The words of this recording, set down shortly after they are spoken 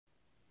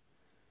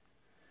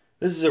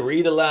This is a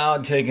read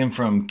aloud taken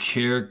from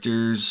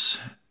Characters,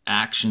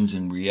 Actions,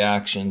 and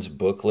Reactions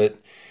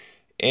booklet.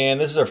 And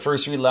this is our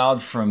first read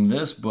aloud from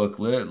this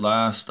booklet.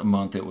 Last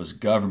month it was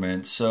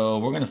government. So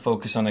we're going to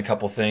focus on a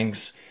couple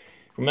things.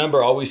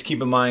 Remember, always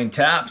keep in mind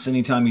taps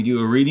anytime you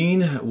do a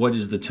reading. What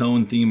is the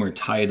tone, theme, or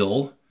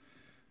title?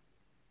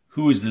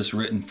 Who is this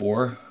written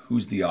for?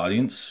 Who's the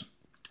audience?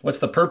 What's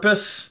the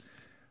purpose?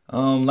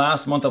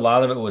 Last month, a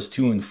lot of it was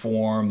to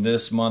inform.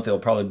 This month, it'll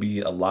probably be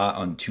a lot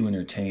on to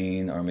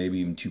entertain or maybe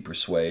even to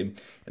persuade.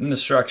 And then the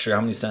structure,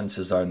 how many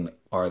sentences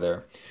are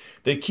there?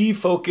 The key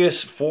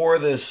focus for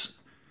this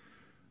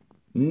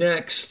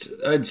next,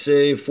 I'd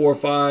say 4,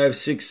 5,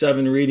 6,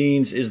 7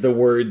 readings is the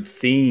word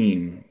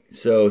theme.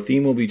 So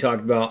theme will be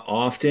talked about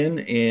often,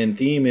 and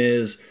theme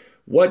is,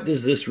 what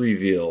does this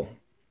reveal?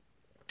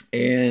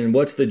 And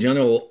what's the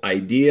general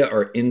idea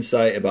or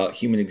insight about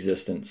human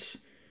existence?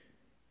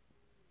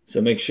 So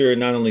make sure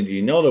not only do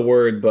you know the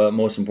word, but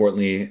most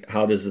importantly,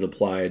 how does it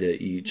apply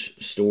to each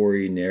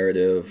story,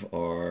 narrative,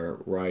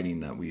 or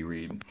writing that we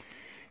read?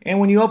 And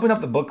when you open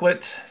up the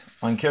booklet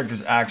on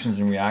Characters, Actions,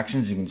 and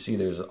Reactions, you can see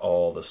there's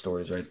all the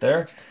stories right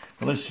there.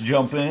 But let's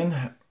jump in.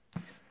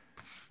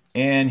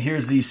 And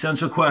here's the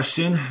central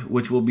question,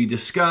 which will be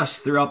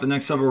discussed throughout the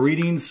next several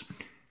readings.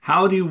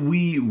 How do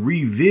we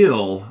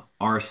reveal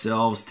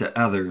ourselves to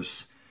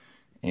others?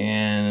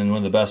 And one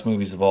of the best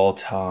movies of all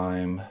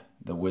time,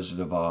 The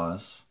Wizard of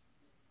Oz.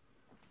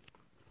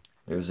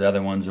 There's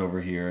other ones over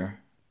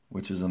here,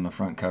 which is on the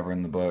front cover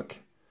in the book.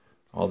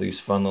 All these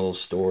fun little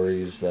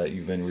stories that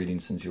you've been reading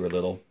since you were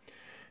little.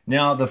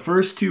 Now, the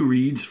first two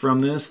reads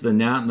from this, The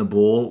Gnat and the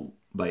Bull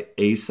by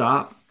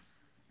Aesop,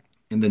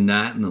 and The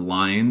Gnat and the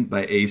Lion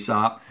by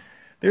Aesop.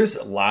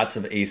 There's lots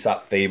of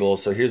Aesop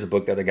fables. So here's a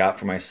book that I got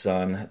for my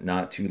son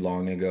not too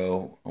long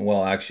ago.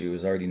 Well, actually, it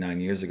was already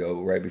 9 years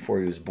ago, right before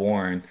he was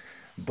born.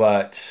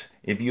 But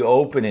if you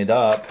open it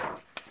up,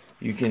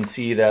 you can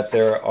see that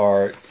there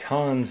are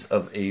tons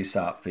of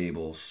Aesop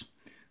fables.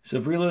 So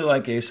if you really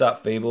like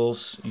Aesop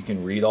fables, you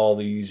can read all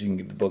these. You can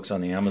get the books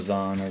on the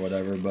Amazon or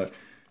whatever. But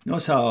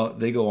notice how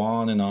they go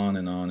on and on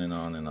and on and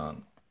on and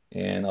on.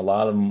 And a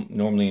lot of them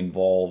normally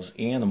involves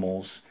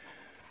animals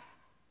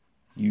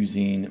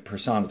using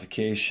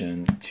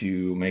personification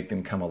to make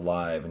them come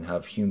alive and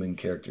have human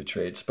character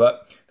traits.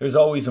 But there's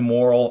always a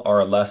moral or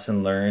a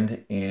lesson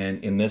learned.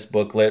 And in this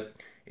booklet,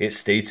 it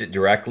states it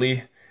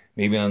directly.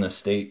 Maybe on a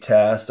state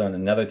test, on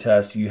another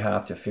test, you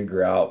have to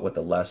figure out what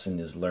the lesson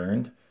is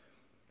learned.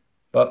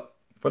 But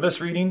for this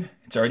reading,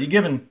 it's already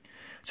given.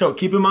 So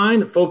keep in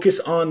mind, focus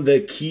on the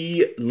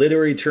key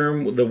literary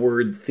term, the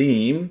word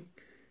theme,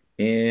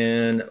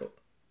 and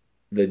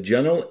the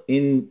general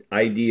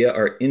idea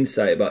or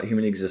insight about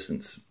human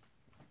existence.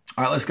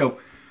 All right, let's go.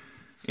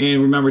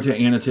 And remember to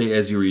annotate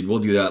as you read. We'll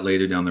do that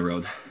later down the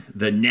road.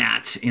 The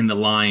Gnat and the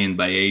Lion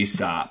by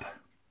Aesop.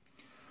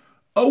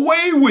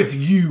 "Away with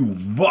you,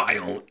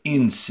 vile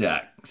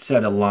insect,"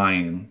 said a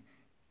lion,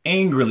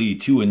 angrily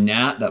to a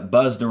gnat that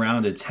buzzed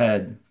around its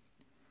head.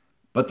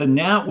 But the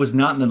gnat was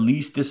not in the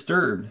least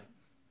disturbed.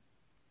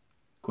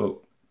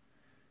 Quote,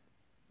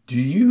 "Do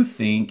you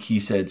think," he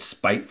said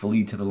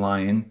spitefully to the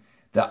lion,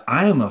 "that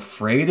I am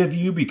afraid of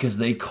you because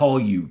they call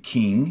you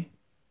king?"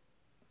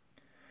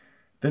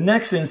 The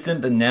next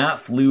instant, the gnat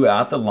flew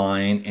at the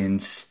lion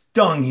and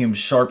stung him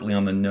sharply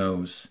on the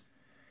nose.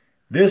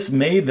 This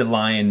made the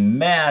lion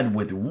mad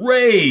with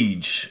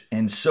rage,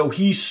 and so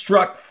he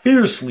struck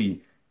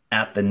fiercely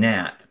at the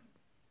gnat.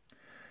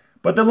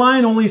 But the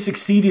lion only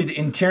succeeded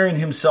in tearing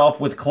himself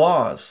with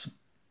claws.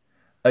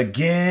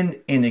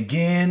 Again and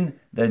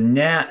again, the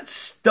gnat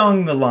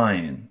stung the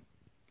lion.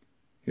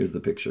 Here's the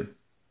picture.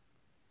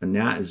 A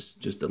gnat is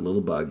just a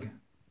little bug.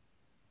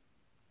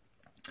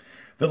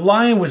 The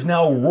lion was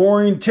now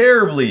roaring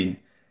terribly.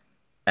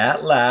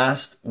 At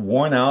last,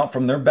 worn out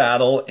from their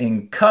battle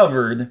and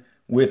covered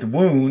with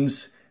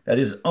wounds that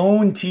his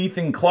own teeth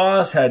and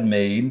claws had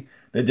made,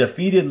 the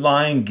defeated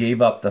lion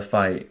gave up the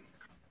fight.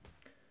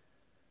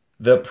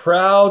 The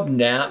proud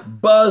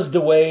gnat buzzed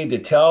away to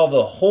tell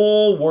the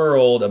whole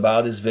world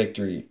about his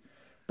victory,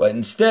 but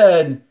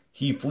instead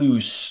he flew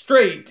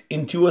straight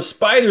into a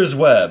spider's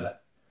web.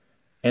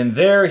 And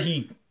there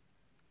he,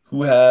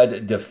 who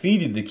had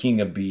defeated the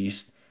king of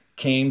beasts,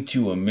 came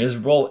to a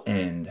miserable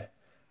end,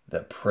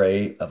 the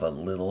prey of a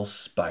little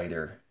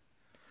spider.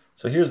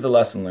 So here's the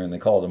lesson learned. They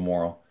call it a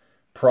moral.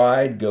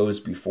 Pride goes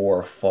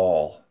before a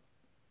fall.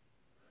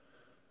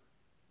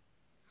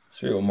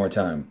 Let's read it one more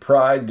time.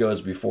 Pride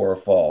goes before a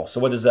fall.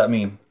 So what does that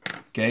mean?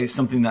 Okay,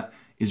 something that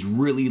is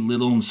really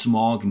little and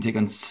small can take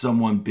on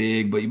someone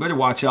big, but you better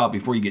watch out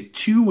before you get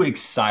too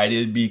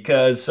excited,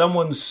 because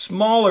someone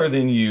smaller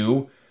than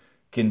you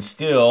can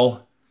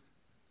still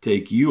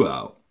take you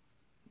out.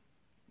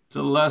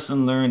 So the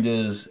lesson learned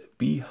is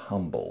be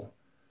humble.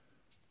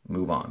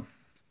 Move on.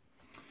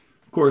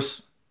 Of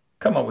course,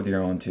 come up with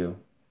your own too,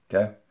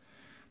 okay?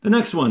 The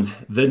next one,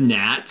 The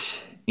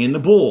Gnat and the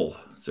Bull.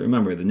 So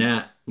remember, the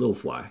gnat, little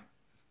fly,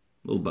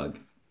 little bug.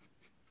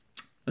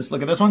 Let's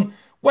look at this one.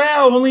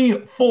 Wow, only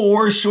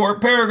 4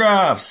 short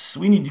paragraphs.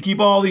 We need to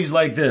keep all these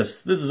like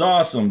this. This is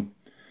awesome.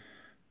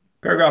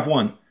 Paragraph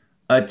 1.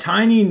 A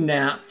tiny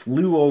gnat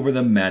flew over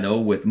the meadow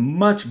with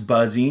much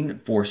buzzing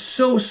for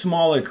so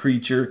small a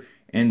creature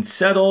and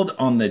settled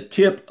on the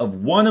tip of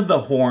one of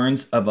the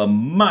horns of a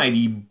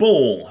mighty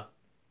bull.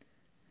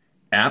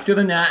 After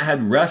the gnat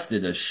had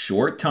rested a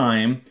short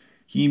time,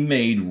 he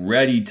made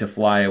ready to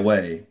fly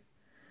away.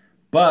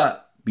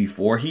 But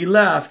before he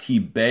left, he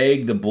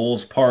begged the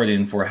bull's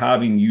pardon for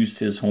having used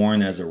his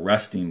horn as a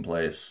resting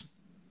place.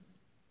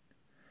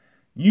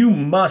 "You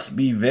must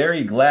be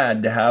very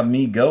glad to have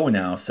me go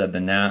now," said the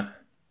gnat.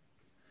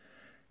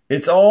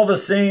 "It's all the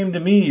same to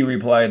me,"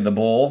 replied the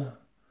bull.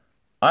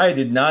 "I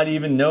did not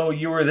even know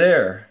you were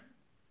there."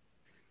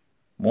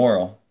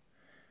 Moral: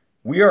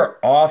 we are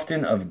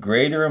often of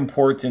greater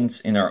importance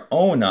in our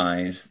own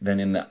eyes than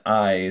in the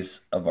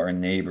eyes of our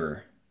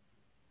neighbor.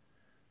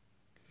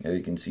 There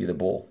you can see the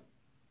bull.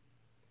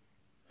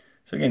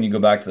 So again, you go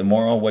back to the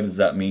moral. What does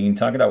that mean?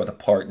 Talk it out with a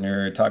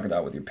partner. Talk it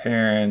out with your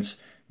parents,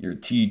 your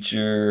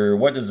teacher.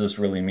 What does this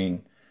really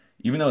mean?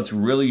 Even though it's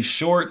really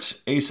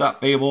short,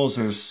 Aesop fables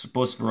are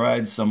supposed to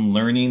provide some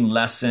learning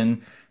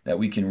lesson that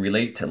we can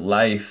relate to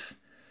life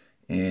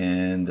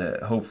and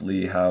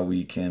hopefully how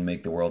we can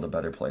make the world a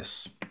better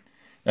place.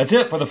 That's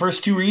it for the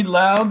first 2 read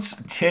louds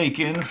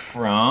taken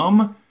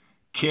from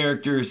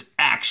Characters,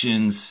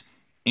 Actions,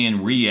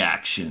 and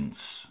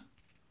Reactions.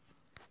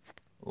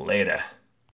 Later.